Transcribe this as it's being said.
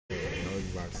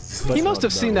He must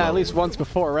have seen that at least once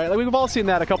before, right? Like we've all seen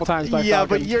that a couple times by Yeah,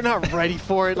 Falcon. but you're not ready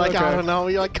for it. Like, Okay. I don't know.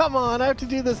 You're like, come on, I have to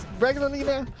do this regularly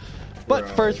now. But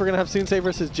first, we're going to have Soonsay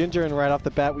versus Ginger, and right off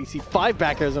the bat, we see 5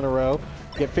 back airs in a row,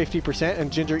 get 50%,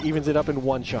 and Ginger evens it up in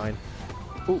 1 shine.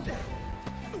 Ooh.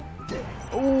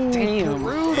 Ooh, Damn.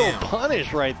 brutal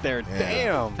punish right there.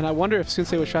 Damn. And I wonder if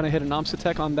Soonsay was trying to hit an Omsa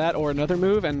tech on that or another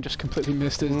move and just completely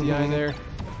missed his DI there.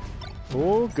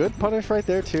 Oh, good punish right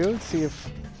there, too. Let's see if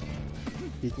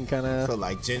he can kind I of... feel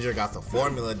like Ginger got the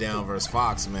formula down versus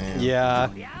Fox, man. Yeah.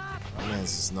 My man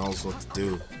just knows what to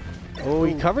do. Oh,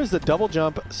 he covers the double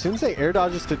jump. Soonsay air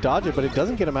dodges to dodge it, but it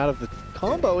doesn't get him out of the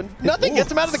combo. And nothing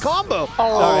gets him out of the combo. Oh.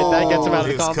 All right, that gets him out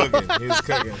of the combo. He was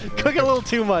cooking. Cooking a little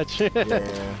too much. Yeah.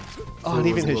 Oh, and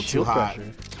even his shield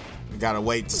pressure. You gotta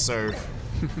wait to serve.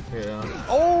 Yeah.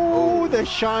 Oh, the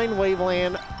Shine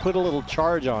Waveland put a little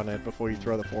charge on it before you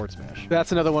throw the forward smash.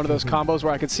 That's another one of those combos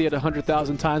where I could see it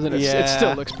 100,000 times and it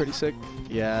still looks pretty sick.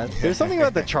 Yeah, there's something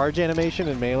about the charge animation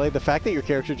in Melee. The fact that your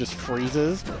character just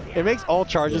freezes, it makes all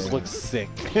charges look sick.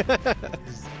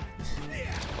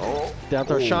 Down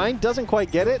throw Shine, doesn't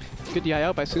quite get it. Good DI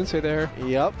out by Soonsay there.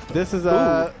 Yep, this is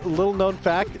a little known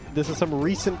fact. This is some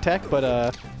recent tech,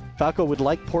 but Falco would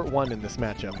like Port 1 in this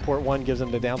matchup. Port 1 gives him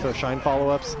the down throw Shine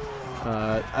follow-ups.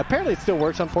 Apparently it still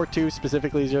works on Port 2,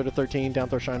 specifically 0 to 13. Down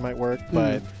throw Shine might work,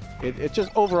 but it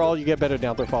just overall you get better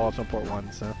down throw follow-ups on Port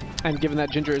 1. So. And given that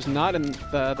Ginger is not in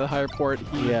the higher port,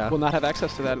 he will not have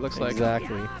access to that, it looks like.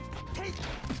 Exactly.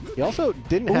 He also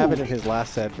didn't have it in his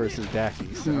last set versus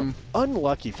Daffy, so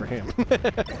unlucky for him.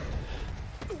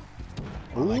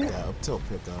 I like that up tilt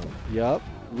pickup. Yup.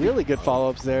 Really good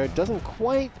follow-ups there. Doesn't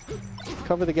quite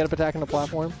cover the get-up attack on the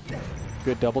platform.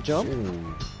 Good double jump.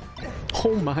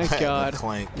 Oh my god.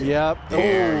 Clank. Yep.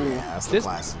 That's the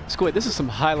classic. Squid, this is some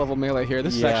high-level Melee here.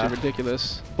 This is actually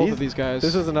ridiculous. Both of these guys.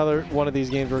 This is another one of these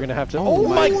games we're going to have to... Oh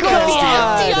my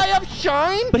god! SDI up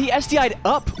Shine? But he SDI'd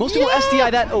up. Most people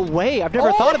SDI that away. I've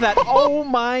never thought of that. Oh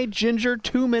my Ginger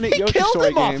 2-minute Yoshi killed story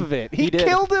him game. off of it. He did.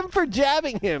 Killed him for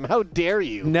jabbing him. How dare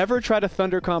you? Never try to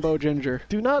thunder combo Ginger.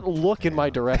 Do not look in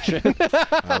my direction.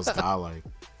 That was godlike.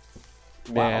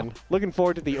 Man, looking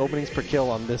forward to the openings per kill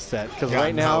on this set, because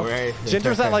right now,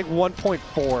 Ginger's at like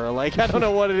 1.4. Like, I don't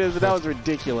know what it is, but that was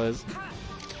ridiculous.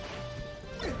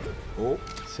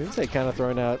 Soonsay kind of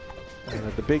throwing out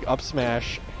the big up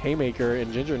smash haymaker,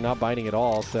 and Ginger not biting at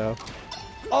all, so...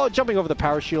 Oh, jumping over the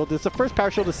power shield. It's the first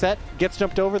power shield to set, gets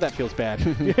jumped over, that feels bad.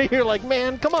 You're like,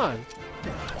 man, come on.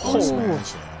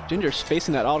 Ginger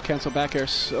spacing that auto cancel back air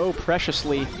so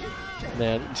preciously.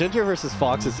 Man, Ginger versus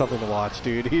Fox is something to watch,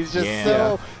 dude. He's just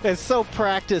it's so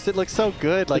practiced. It looks so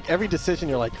good. Like, every decision,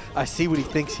 you're like, I see what he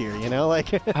thinks here, you know?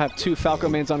 Like, I have 2 Falco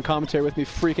mains on commentary with me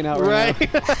freaking out right now.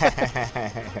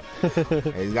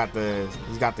 He's got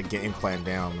the game plan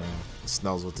down, man. Just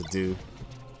knows what to do.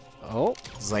 Oh.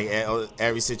 It's like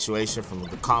every situation from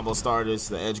the combo starters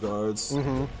to the edge guards.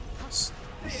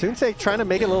 Soonsay trying to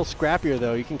make it a little scrappier,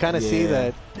 though. You can kind of see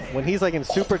that when he's like in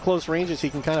super close ranges, he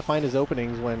can kind of find his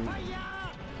openings when...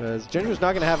 Because Ginger's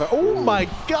not going to have a... Oh my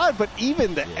god, but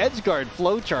even the edge guard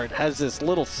flowchart has this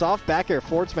little soft back air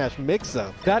forward smash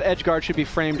mix-up. That edge guard should be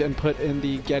framed and put in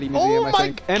the Getty Museum, I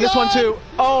think. And this one too.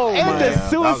 Oh and my the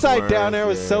suicide down air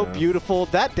was yeah. so beautiful.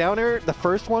 That down air, the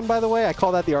first one, by the way, I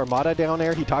call that the Armada down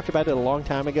air. He talked about it a long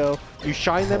time ago. You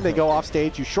shine them, they go off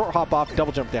stage, you short hop off,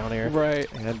 double jump down air.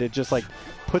 Right. And it just like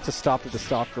puts a stop to the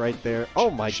stock right there. Oh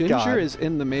my god. Ginger is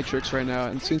in the Matrix right now,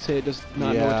 and Soonsay does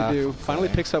not know what to do. Finally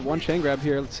picks up one chain grab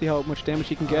here. Let's see how much damage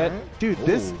he can get. Dude,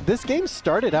 this game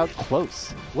started out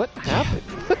close. What happened?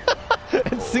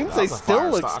 And Soonsay still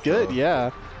looks good,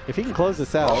 yeah. If he can close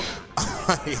this out.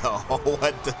 Yo,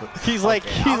 what the? He's like,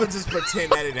 I would just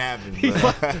pretend that didn't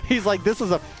happen. He's like, this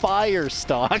is a fire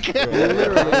stock.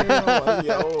 Literally,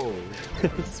 yo.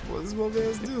 What does my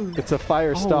man's do? It's a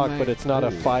fire stock, but it's not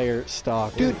a fire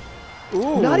stock. Dude,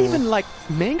 not even like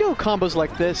mango combos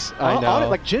like this. I know.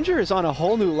 Like Ginger is on a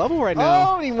whole new level right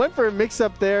now. Oh, he went for a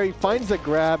mix-up there. He finds the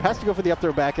grab, has to go for the up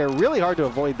throw back air. Really hard to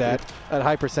avoid that at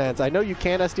high percents. I know you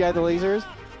can SDI the lasers,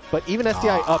 but even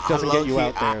SDI up doesn't get you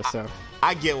out there. So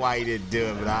I get why he didn't do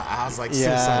it, but I was like,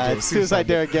 suicide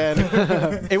dare again.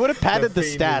 It would have padded the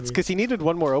stats because he needed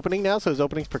one more opening now, so his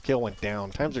openings per kill went down.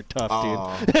 Times are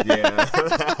tough, dude.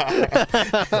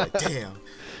 Yeah. Like, damn.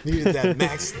 Needed that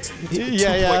max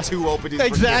 2.2 openings.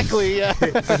 Exactly, yeah.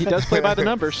 He does play by the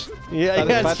numbers. Yeah,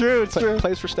 it's true. It's true.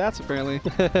 Plays for stats, apparently.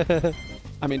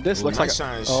 I mean, this looks like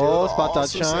a... spot dot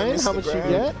shine. How much you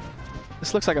get?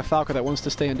 This looks like a Falco that wants to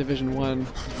stay in Division 1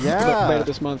 later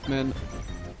this month, man.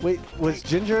 Wait, was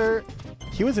Ginger...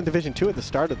 He was in Division 2 at the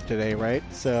start of today, right?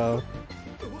 So...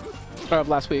 Of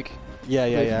last week. Yeah,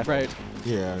 yeah, yeah. Right.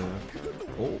 Yeah.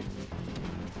 Oh.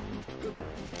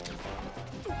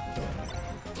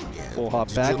 Full hop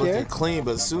Ginger back looking here. clean,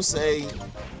 but Soonsay,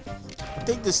 I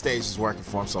think this stage is working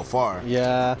for him so far.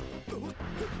 Yeah.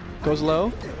 Goes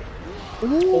low.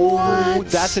 Oh,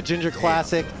 that's a Ginger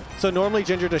classic. So normally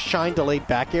Ginger does shine delayed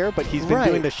back air, but he's been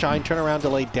doing the shine turnaround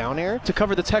delayed down air. To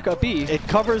cover the tech up B. It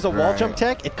covers a wall jump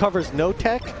tech. It covers no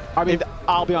tech. I mean,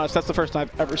 I'll be honest, that's the first time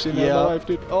I've ever seen that in my life,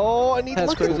 dude. Oh, and That's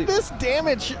look crazy. at this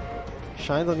damage.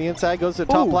 Shines on the inside, goes to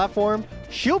the top platform.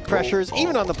 Shield pressures,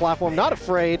 even on the platform, not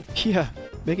afraid. Yeah,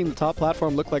 making the top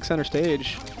platform look like center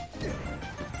stage.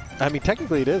 I mean,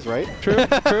 technically it is, right? True,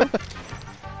 true.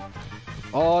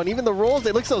 Oh, and even the rolls,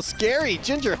 they look so scary.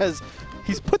 Ginger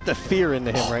he's put the fear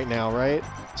into him right now, right?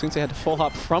 Soonsay had to full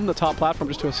hop from the top platform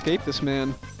just to escape this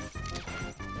man.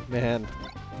 Man.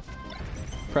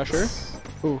 Pressure.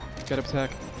 Ooh, get up attack.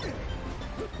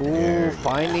 Ooh,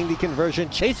 finding the conversion,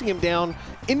 chasing him down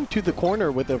into the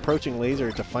corner with the approaching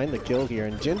laser to find the kill here.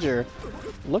 And Ginger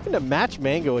looking to match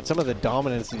Mango with some of the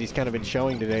dominance that he's kind of been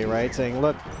showing today, right? Saying,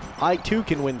 look, I too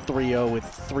can win 3-0 with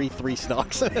 3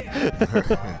 stocks.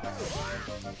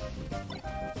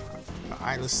 All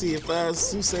right, let's see if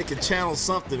Soonsay can channel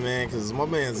something, man, because my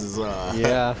man's is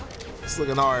yeah. It's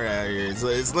looking hard out here.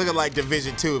 It's looking like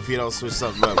Division 2 if you don't switch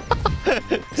something up.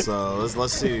 So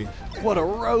let's see. What a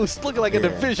roast! Looking like a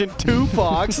Division 2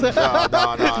 Fox. No,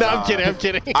 I'm kidding. I'm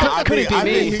kidding. I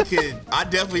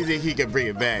definitely think he can bring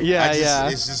it back. Yeah,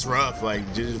 It's just rough. Like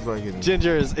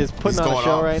Ginger is putting on a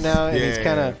show right now, and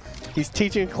Yeah. he's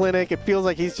teaching a clinic. It feels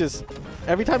like he's just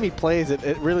every time he plays,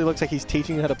 it really looks like he's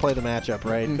teaching you how to play the matchup,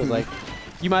 right? Because like.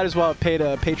 You might as well have paid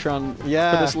a Patreon for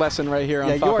this lesson right here on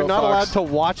Falco you are not allowed Fox. to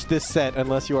watch this set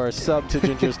unless you are a sub to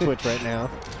Ginger's Twitch right now.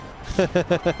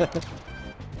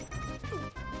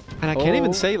 And I can't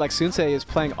even say like Soonsay is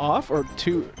playing off or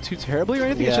too terribly or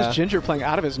anything. It's just Ginger playing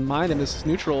out of his mind in this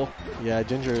neutral. Yeah,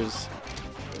 Ginger's.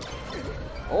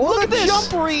 Oh, look at this!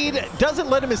 Jump read doesn't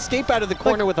let him escape out of the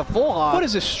corner with a full hop. What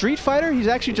is this, Street Fighter? He's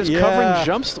actually just covering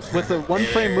jumps with a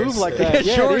one-frame move like that.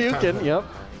 Sure you can. Yep.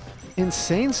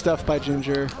 Insane stuff by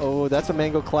Ginger. Oh, that's a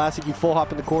Mango classic. You full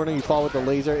hop in the corner, you follow with the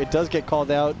laser. It does get called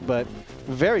out, but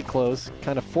very close.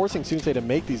 Kind of forcing Soonsay to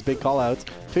make these big call-outs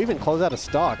to even close out a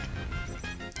stock.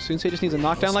 Soonsay just needs a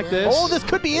knockdown like this. Oh, this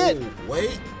could be it.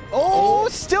 Wait. Oh,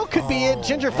 still could be it.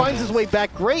 Ginger finds his way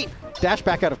back. Great. Dash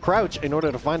back out of crouch in order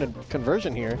to find a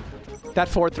conversion here. That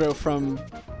forward throw from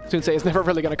Soonsay is never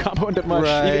really going to combo into much.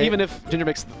 Right. Even if Ginger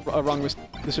makes a wrong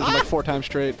decision like 4 times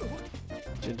straight.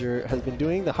 Ginger has been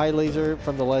doing the high laser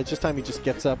from the ledge. This time he just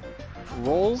gets up,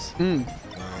 rolls.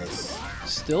 Nice.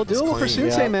 Still doable for clean.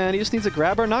 Soonsay, man. He just needs a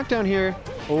grab or knockdown here.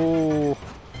 Oh,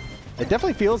 it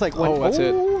definitely feels like when. Oh, that's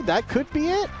it. That could be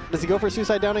it. Does he go for a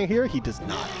suicide down here? He does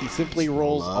not. He simply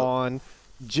rolls on.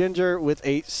 Ginger with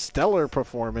a stellar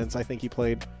performance. I think he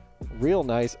played real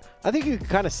nice. I think you can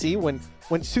kind of see when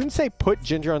Soonsay put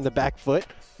Ginger on the back foot,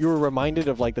 you were reminded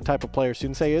of like the type of player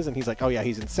Soonsay is, and he's like, oh yeah,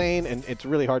 he's insane, and it's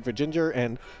really hard for Ginger,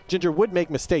 and Ginger would make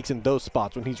mistakes in those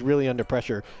spots when he's really under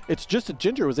pressure. It's just that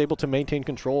Ginger was able to maintain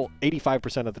control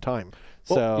 85% of the time.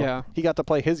 So he got to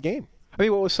play his game. I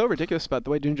mean, what was so ridiculous about the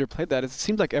way Ginger played that is it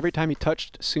seemed like every time he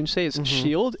touched Soonsay's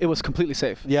shield, it was completely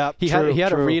safe. Yeah, he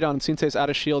had a read on Soonsay's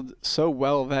out of shield so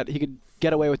well that he could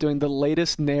get away with doing the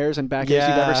latest nairs and back airs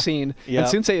you've ever seen. And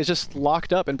Soonsay is just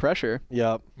locked up in pressure.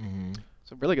 Yep.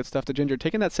 So really good stuff to Ginger.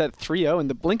 Taking that set 3-0 in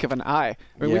the blink of an eye.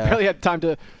 I mean, we barely had time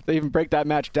to even break that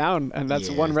match down, and that's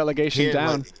one relegation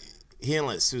down. He didn't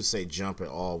let Soonsay jump at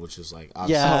all, which is like oh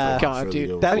my God, really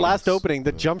dude. That last opening,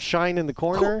 the jump shine in the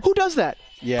corner. Who does that?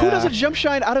 Yeah. Who does a jump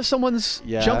shine out of someone's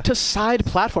jump to side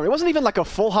platform? It wasn't even like a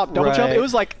full hop double jump. It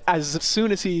was like as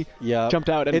soon as he jumped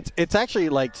out. And it's actually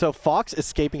like, so Fox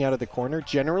escaping out of the corner,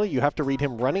 generally you have to read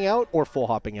him running out or full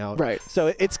hopping out. Right.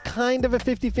 So it's kind of a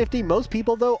 50-50. Most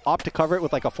people, though, opt to cover it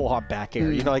with like a full hop back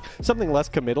air. You know, like something less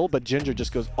committal, but Ginger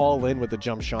just goes all in with the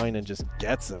jump shine and just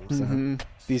gets him. So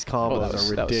these combos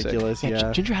are ridiculous.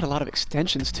 Yeah, Ginger had a lot of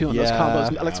extensions, too, on those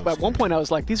combos. Like, at one point, I was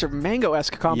like, these are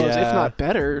Mango-esque combos, if not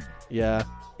better. Yeah.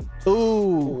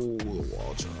 Ooh,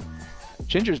 wall jump.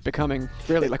 Ginger's becoming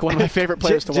really like one of my favorite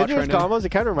players to watch right now. Ginger's combos, it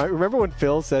kind of remember when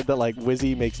Phil said that like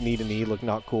Wizzy makes knee-to-knee look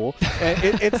not cool? And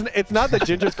it's not that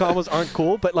Ginger's combos aren't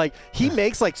cool, but like he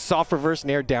makes like soft reverse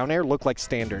nair down air look like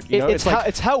standard. You know?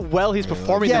 It's how well he's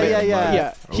performing.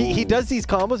 Yeah. He does these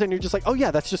combos and you're just like, oh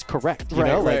yeah, that's just correct. You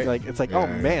know? Like it's like, oh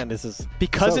man, this is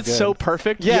because so it's good. so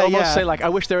perfect. You almost say like, I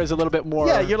wish there was a little bit more.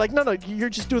 Yeah, you're like, no, you're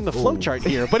just doing the flow chart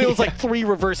here. But it was like 3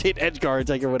 reverse hit edge guards,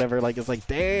 like or whatever. Like it's like,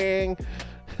 dang.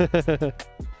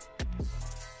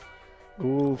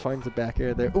 Ooh, finds the back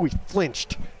air there. Ooh, he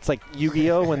flinched. It's like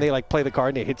Yu-Gi-Oh! When they like play the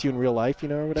card and it hits you in real life, you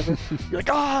know, or whatever. You're like,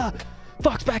 ah,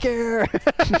 Fox back air.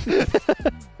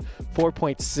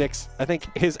 4.6. I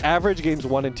think his average games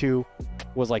 1 and 2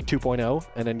 was like 2.0,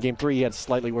 and then game 3 he had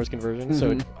slightly worse conversion,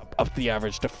 so it upped the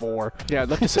average to 4. Yeah, I'd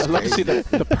love to see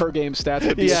the per game stats.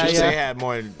 Would be They had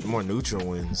more neutral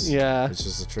wins. Yeah, it's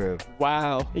just a trip.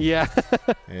 Wow. Yeah.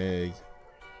 Hey.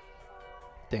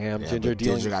 Damn, Ginger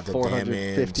dealing got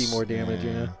 450 more damage.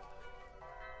 Yeah.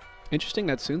 Interesting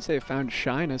that Soonsay found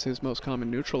Shine as his most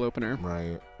common neutral opener.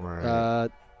 Right.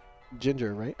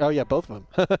 Ginger, right? Oh yeah, both of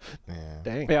them.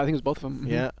 Dang. Yeah, I think it was both of them.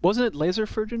 Yeah. Wasn't it laser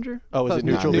for Ginger? Oh, was it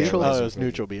neutral? Neutral. Oh, it was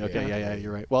neutral B. Okay, yeah,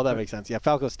 you're right. Well, that makes sense. Yeah,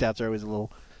 Falco's stats are always a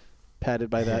little padded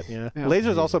by that. Yeah.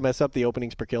 Lasers also mess up the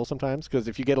openings per kill sometimes, because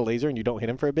if you get a laser and you don't hit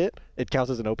him for a bit, it counts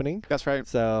as an opening. That's right.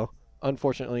 So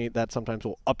unfortunately, that sometimes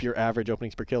will up your average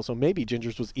openings per kill. So maybe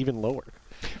Ginger's was even lower.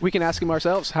 We can ask him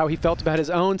ourselves how he felt about his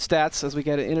own stats as we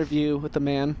get an interview with the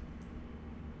man.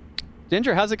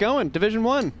 Ginger, how's it going? Division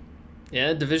 1.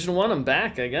 Yeah, Division 1, I'm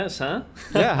back, I guess, huh?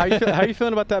 Yeah, how you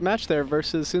feeling about that match there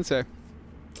versus Soonsay?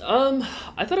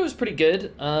 I thought it was pretty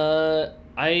good.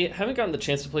 I haven't gotten the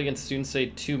chance to play against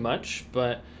Soonsay too much,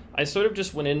 but I sort of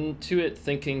just went into it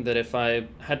thinking that if I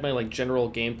had my like general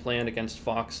game plan against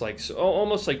Fox, like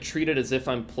almost like treat it as if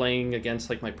I'm playing against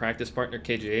like my practice partner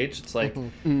KJH. It's like,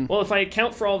 well, if I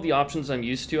account for all of the options I'm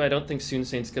used to, I don't think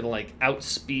Soonsay's gonna like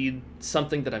outspeed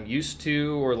something that I'm used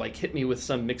to or like hit me with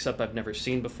some mix-up I've never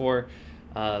seen before.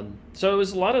 So it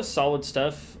was a lot of solid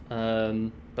stuff.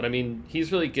 But I mean,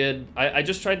 he's really good. I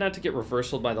just tried not to get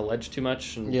reversaled by the ledge too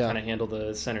much and kind of handle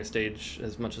the center stage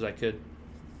as much as I could.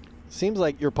 Seems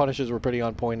like your punishes were pretty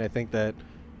on point. I think that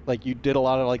like you did a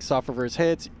lot of like soft reverse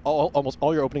hits. Almost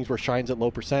all your openings were shines at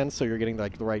low percent, so you're getting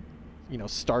like the right,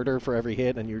 starter for every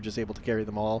hit, and you're just able to carry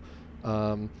them all.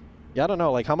 Yeah, I don't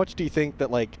know. Like, how much do you think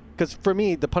that like? Because for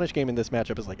me, the punish game in this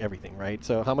matchup is like everything, right?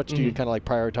 So how much do you kind of like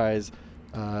prioritize,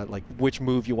 like which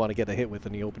move you want to get a hit with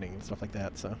in the opening and stuff like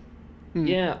that? So.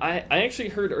 Yeah, I actually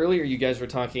heard earlier you guys were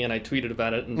talking, and I tweeted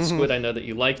about it, and Squid, I know that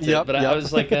you liked it, but I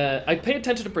was like, I pay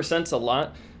attention to percents a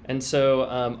lot, and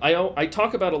so I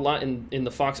talk about a lot in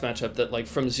the Fox matchup that like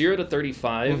from 0 to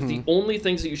 35, the only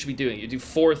things that you should be doing, you do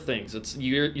 4 things. It's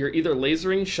you're either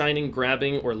lasering, shining,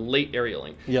 grabbing, or late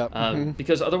aerialing.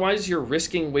 Because otherwise you're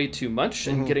risking way too much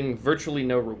and getting virtually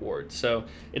no reward. So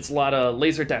it's a lot of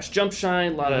laser dash jump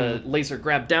shine, a lot of laser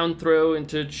grab down throw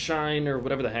into shine, or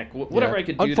whatever the heck, whatever I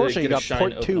could do to get a shine. Unfortunately, you got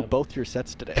port 2 both your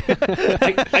sets today.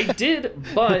 I did,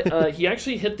 but he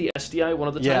actually hit the SDI one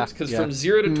of the times, because from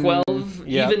 0 to 12,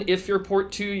 even if you're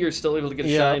port 2, you're still able to get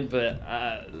a shine,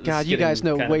 but God, you guys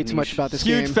know way too much about this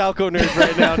game. Huge Falco nerds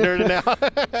right now, nerding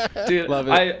out. Dude, love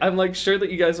it. I'm like sure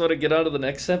that you guys want to get on to the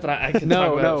next set, but I can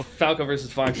talk about Falco versus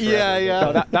Fox forever.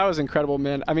 No, that was incredible,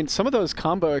 man. I mean, some of those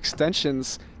combo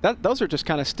extensions, those are just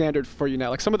kind of standard for you now.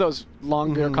 Like some of those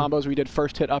longer combos where you did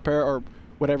first hit up air or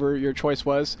whatever your choice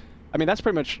was. I mean, that's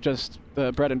pretty much just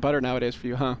the bread and butter nowadays for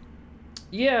you, huh?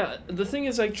 Yeah, the thing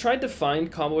is I tried to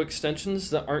find combo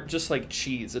extensions that aren't just like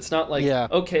cheese. It's not like,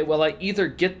 okay, well, I either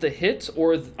get the hit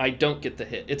or I don't get the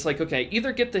hit. It's like, okay,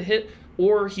 either get the hit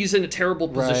or he's in a terrible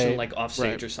position like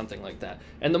offstage or something like that.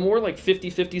 And the more like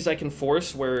 50-50s I can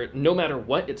force where no matter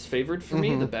what it's favored for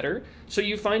me, the better. So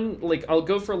you find, like, I'll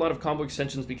go for a lot of combo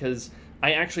extensions because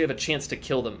I actually have a chance to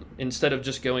kill them instead of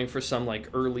just going for some like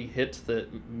early hit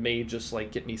that may just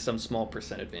like get me some small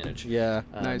percent advantage. Yeah.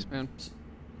 Nice, man.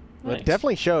 But it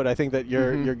definitely showed. I think that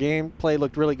your gameplay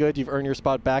looked really good. You've earned your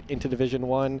spot back into Division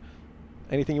 1.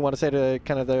 Anything you want to say to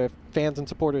kind of the fans and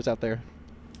supporters out there?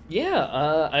 Yeah,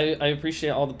 I appreciate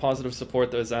all the positive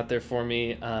support that was out there for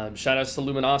me. Shout outs to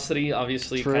Luminosity,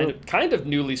 obviously kind of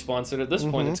newly sponsored at this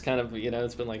point. It's kind of,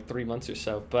 it's been like 3 months or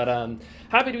so. But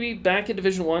happy to be back in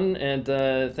Division 1,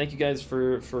 and thank you guys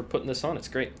for putting this on. It's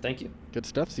great. Thank you. Good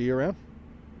stuff. See you around.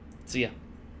 See ya.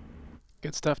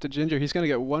 Good stuff to Ginger. He's going to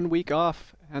get 1 week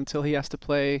off until he has to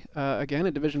play again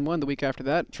in Division 1 the week after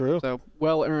that. True. So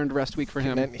well-earned rest week for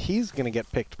him. And he's going to get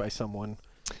picked by someone.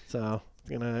 So it's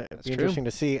going to be interesting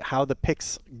to see how the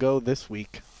picks go this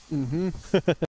week.